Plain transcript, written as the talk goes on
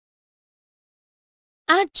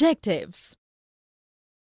Adjectives.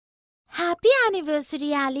 Happy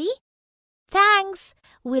anniversary, Ali. Thanks.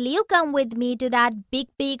 Will you come with me to that big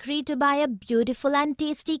bakery to buy a beautiful and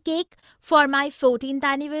tasty cake for my 14th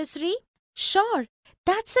anniversary? Sure,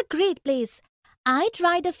 that's a great place. I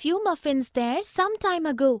tried a few muffins there some time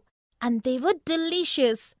ago, and they were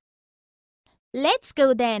delicious. Let's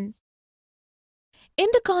go then. In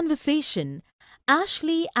the conversation,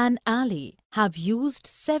 Ashley and Ali have used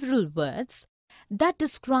several words that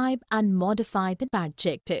describe and modify the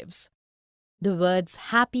adjectives. The words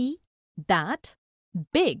happy, that,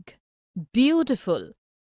 big, beautiful,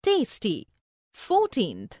 tasty,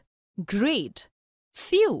 14th, great,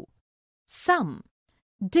 few, some,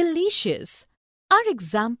 delicious are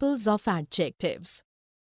examples of adjectives.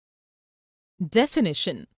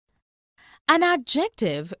 Definition. An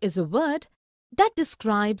adjective is a word that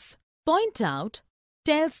describes, point out,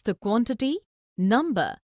 tells the quantity,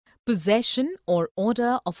 number, possession or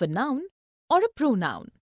order of a noun or a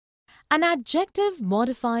pronoun. An adjective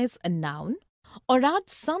modifies a noun or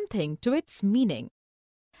adds something to its meaning.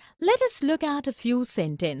 Let us look at a few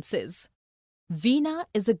sentences. Veena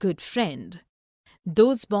is a good friend.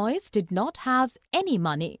 Those boys did not have any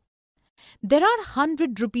money. There are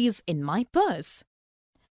 100 rupees in my purse.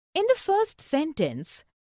 In the first sentence,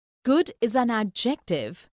 good is an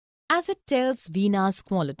adjective as it tells Veena's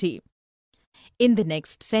quality. In the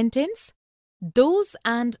next sentence, those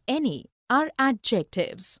and any are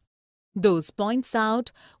adjectives. Those points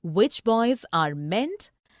out which boys are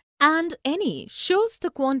meant and any shows the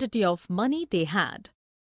quantity of money they had.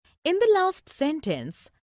 In the last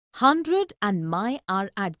sentence, 100 and my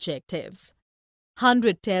are adjectives.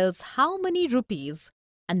 100 tells how many rupees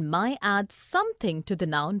and my adds something to the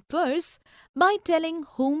noun purse by telling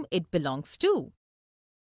whom it belongs to.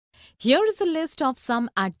 Here is a list of some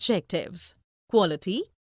adjectives. Quality,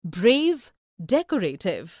 brave,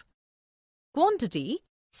 decorative. Quantity,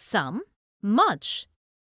 some, much.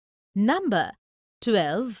 Number,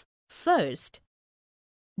 12, first.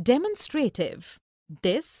 Demonstrative,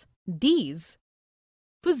 this, these.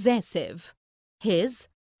 Possessive, his,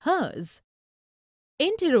 hers.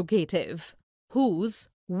 Interrogative, whose,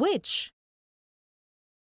 which.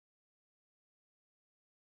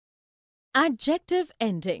 Adjective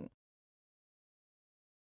ending.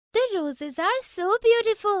 The roses are so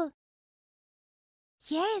beautiful.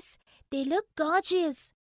 Yes, they look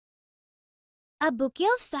gorgeous. A bouquet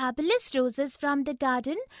of fabulous roses from the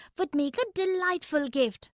garden would make a delightful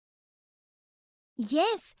gift.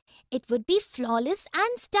 Yes, it would be flawless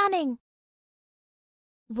and stunning.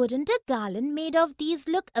 Wouldn't a garland made of these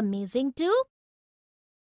look amazing too?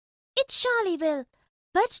 It surely will,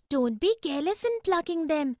 but don't be careless in plucking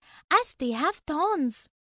them, as they have thorns.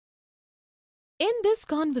 In this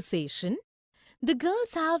conversation, the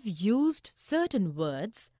girls have used certain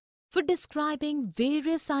words for describing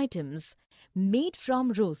various items made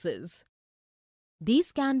from roses.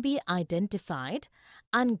 These can be identified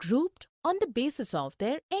and grouped on the basis of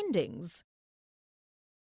their endings.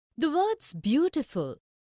 The words beautiful,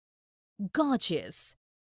 gorgeous,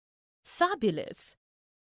 fabulous,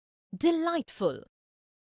 delightful,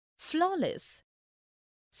 flawless,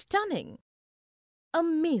 stunning,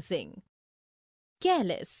 amazing,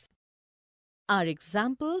 careless are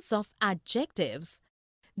examples of adjectives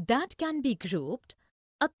that can be grouped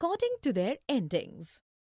according to their endings.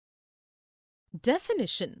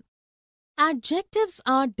 Definition. Adjectives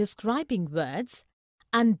are describing words,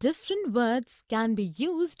 and different words can be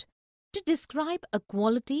used to describe a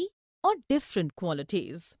quality or different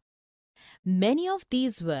qualities. Many of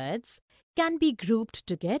these words can be grouped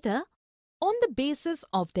together on the basis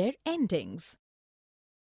of their endings.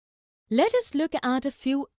 Let us look at a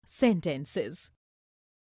few sentences.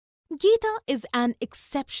 Geeta is an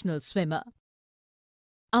exceptional swimmer.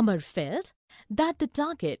 Amar felt that the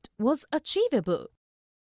target was achievable.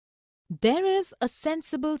 There is a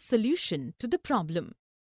sensible solution to the problem.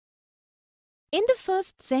 In the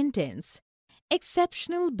first sentence,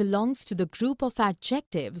 exceptional belongs to the group of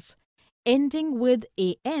adjectives ending with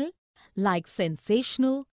al like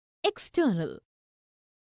sensational, external.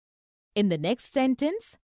 In the next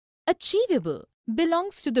sentence, achievable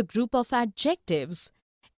belongs to the group of adjectives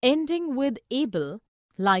ending with able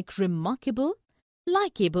like remarkable,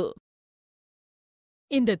 likeable.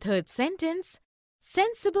 In the third sentence,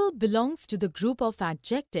 sensible belongs to the group of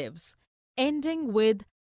adjectives ending with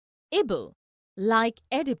able like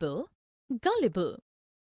edible, gullible.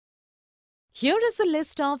 Here is a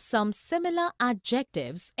list of some similar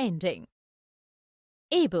adjectives ending.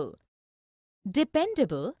 Able,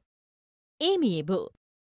 dependable, amiable.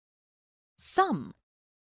 Some,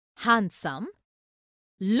 handsome,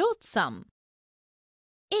 loathsome.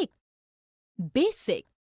 ick, basic,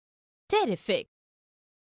 terrific,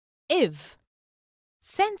 if,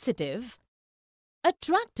 sensitive,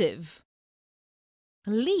 attractive,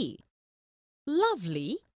 lee,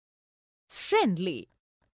 lovely, friendly.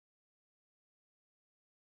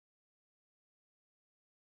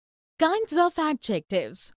 Kinds of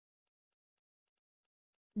adjectives.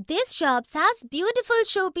 This shop has beautiful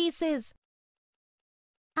showpieces.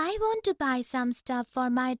 I want to buy some stuff for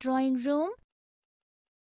my drawing room.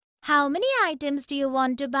 How many items do you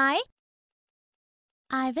want to buy?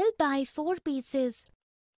 I will buy 4 pieces.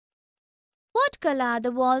 What color are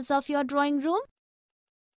the walls of your drawing room?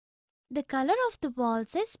 The color of the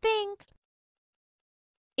walls is pink.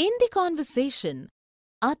 In the conversation,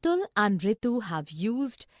 Atul and Ritu have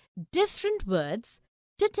used different words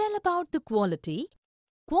to tell about the quality,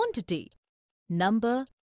 quantity, number,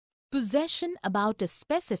 possession about a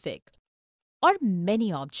specific or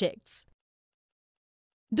many objects.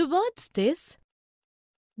 The words this,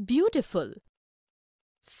 beautiful,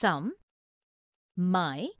 some,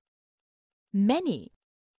 my, many,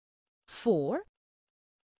 for,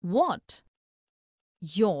 what,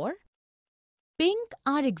 your, pink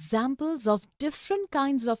are examples of different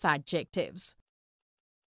kinds of adjectives.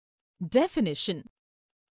 Definition.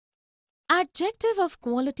 Adjective of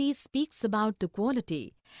quality speaks about the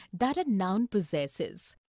quality that a noun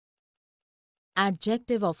possesses.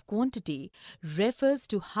 Adjective of quantity refers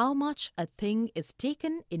to how much a thing is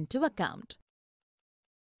taken into account.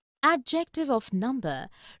 Adjective of number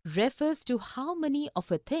refers to how many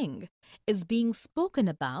of a thing is being spoken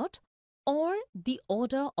about or the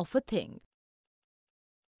order of a thing.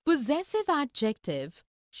 Possessive adjective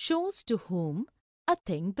shows to whom a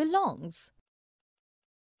thing belongs.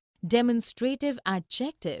 Demonstrative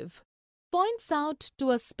adjective points out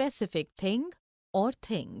to a specific thing or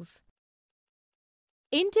things.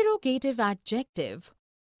 Interrogative adjective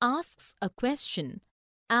asks a question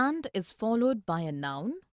and is followed by a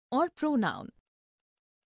noun or pronoun.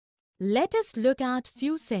 Let us look at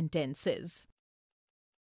few sentences.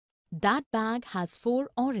 That bag has 4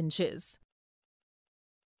 oranges.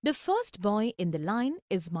 The first boy in the line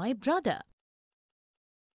is my brother.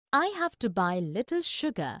 I have to buy little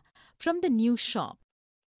sugar from the new shop.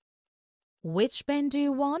 Which pen do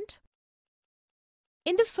you want?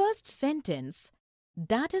 In the first sentence,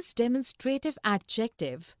 that is demonstrative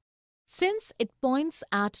adjective since it points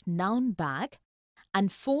at noun bag,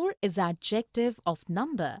 and 4 is adjective of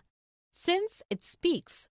number since it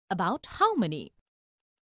speaks about how many.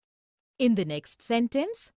 In the next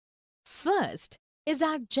sentence, first is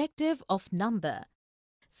adjective of number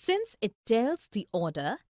since it tells the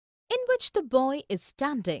order in which the boy is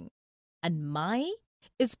standing, and my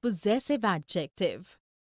is possessive adjective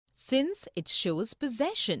since it shows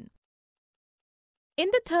possession. In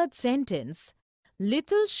the third sentence,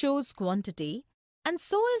 little shows quantity and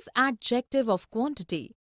so is adjective of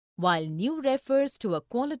quantity, while new refers to a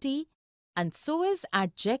quality and so is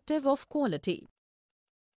adjective of quality.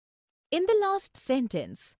 In the last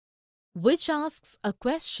sentence, which asks a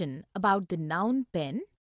question about the noun pen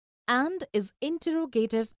and is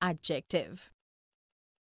interrogative adjective.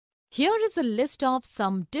 Here is a list of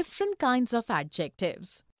some different kinds of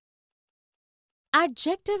adjectives.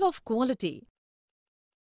 Adjective of quality: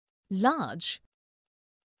 large,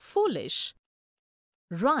 foolish,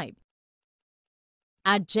 ripe.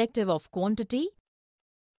 Adjective of quantity: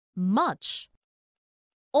 much,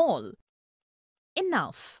 all,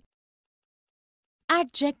 enough.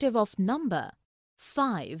 Adjective of number: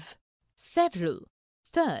 5, several,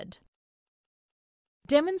 third.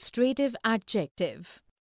 Demonstrative adjective: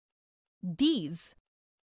 these,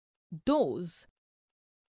 those,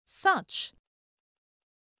 such.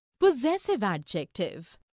 Possessive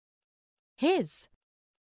adjective: his,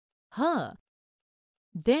 her,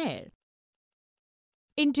 their.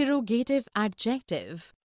 Interrogative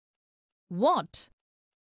adjective: what,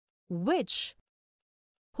 which,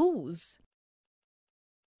 whose.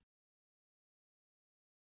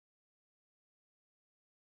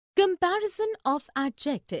 Comparison of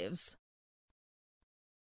adjectives.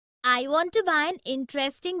 I want to buy an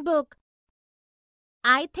interesting book.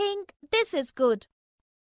 I think this is good.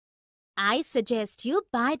 I suggest you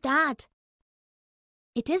buy that.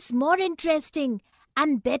 It is more interesting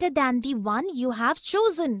and better than the one you have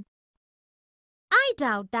chosen. I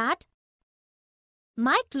doubt that.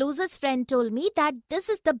 My closest friend told me that this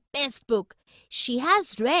is the best book she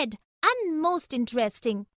has read and most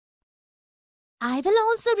interesting. I will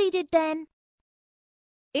also read it then.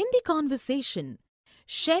 In the conversation,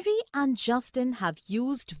 Sherry and Justin have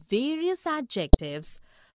used various adjectives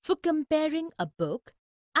for comparing a book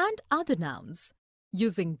and other nouns.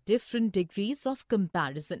 using different degrees of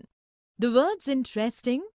comparison. The words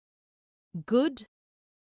interesting, good,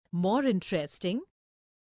 more interesting,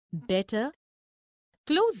 better,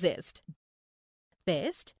 closest,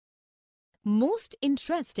 best, most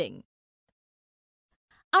interesting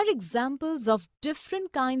are examples of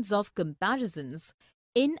different kinds of comparisons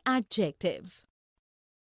in adjectives.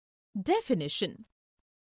 Definition: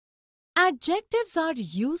 adjectives are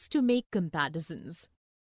used to make comparisons.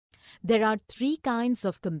 There are three kinds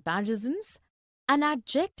of comparisons, and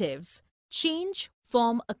adjectives change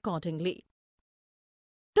form accordingly.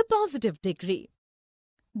 The positive degree.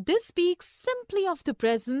 This speaks simply of the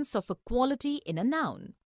presence of a quality in a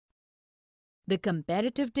noun. The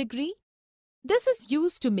comparative degree. This is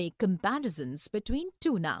used to make comparisons between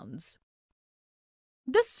two nouns.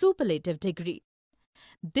 The superlative degree.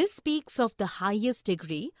 This speaks of the highest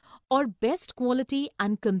degree or best quality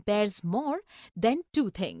and compares more than two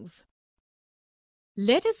things.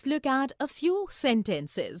 Let us look at a few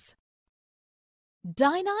sentences.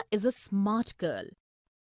 Dinah is a smart girl.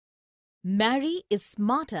 Mary is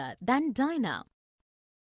smarter than Dinah.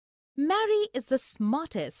 Mary is the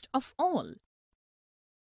smartest of all.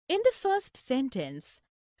 In the first sentence,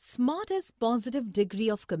 smart is positive degree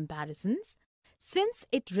of comparisons since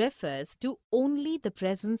it refers to only the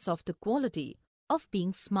presence of the quality of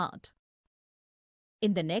being smart.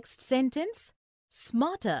 In the next sentence,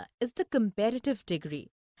 smarter is the comparative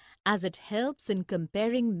degree as it helps in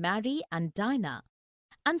comparing Mary and Dinah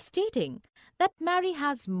and stating that Mary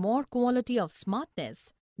has more quality of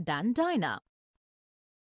smartness than Dinah.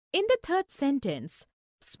 In the third sentence,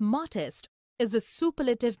 smartest is a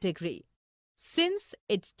superlative degree since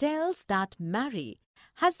it tells that Mary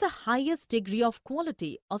has the highest degree of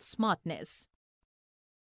quality of smartness.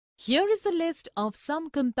 Here is a list of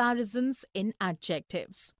some comparisons in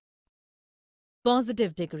adjectives.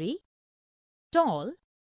 Positive degree, tall,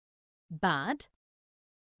 bad,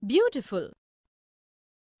 beautiful.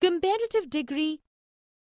 Comparative degree,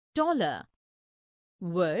 taller,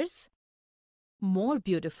 worse, more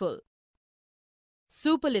beautiful.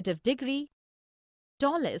 Superlative degree,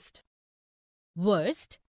 tallest,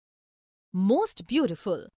 worst, most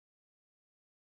beautiful.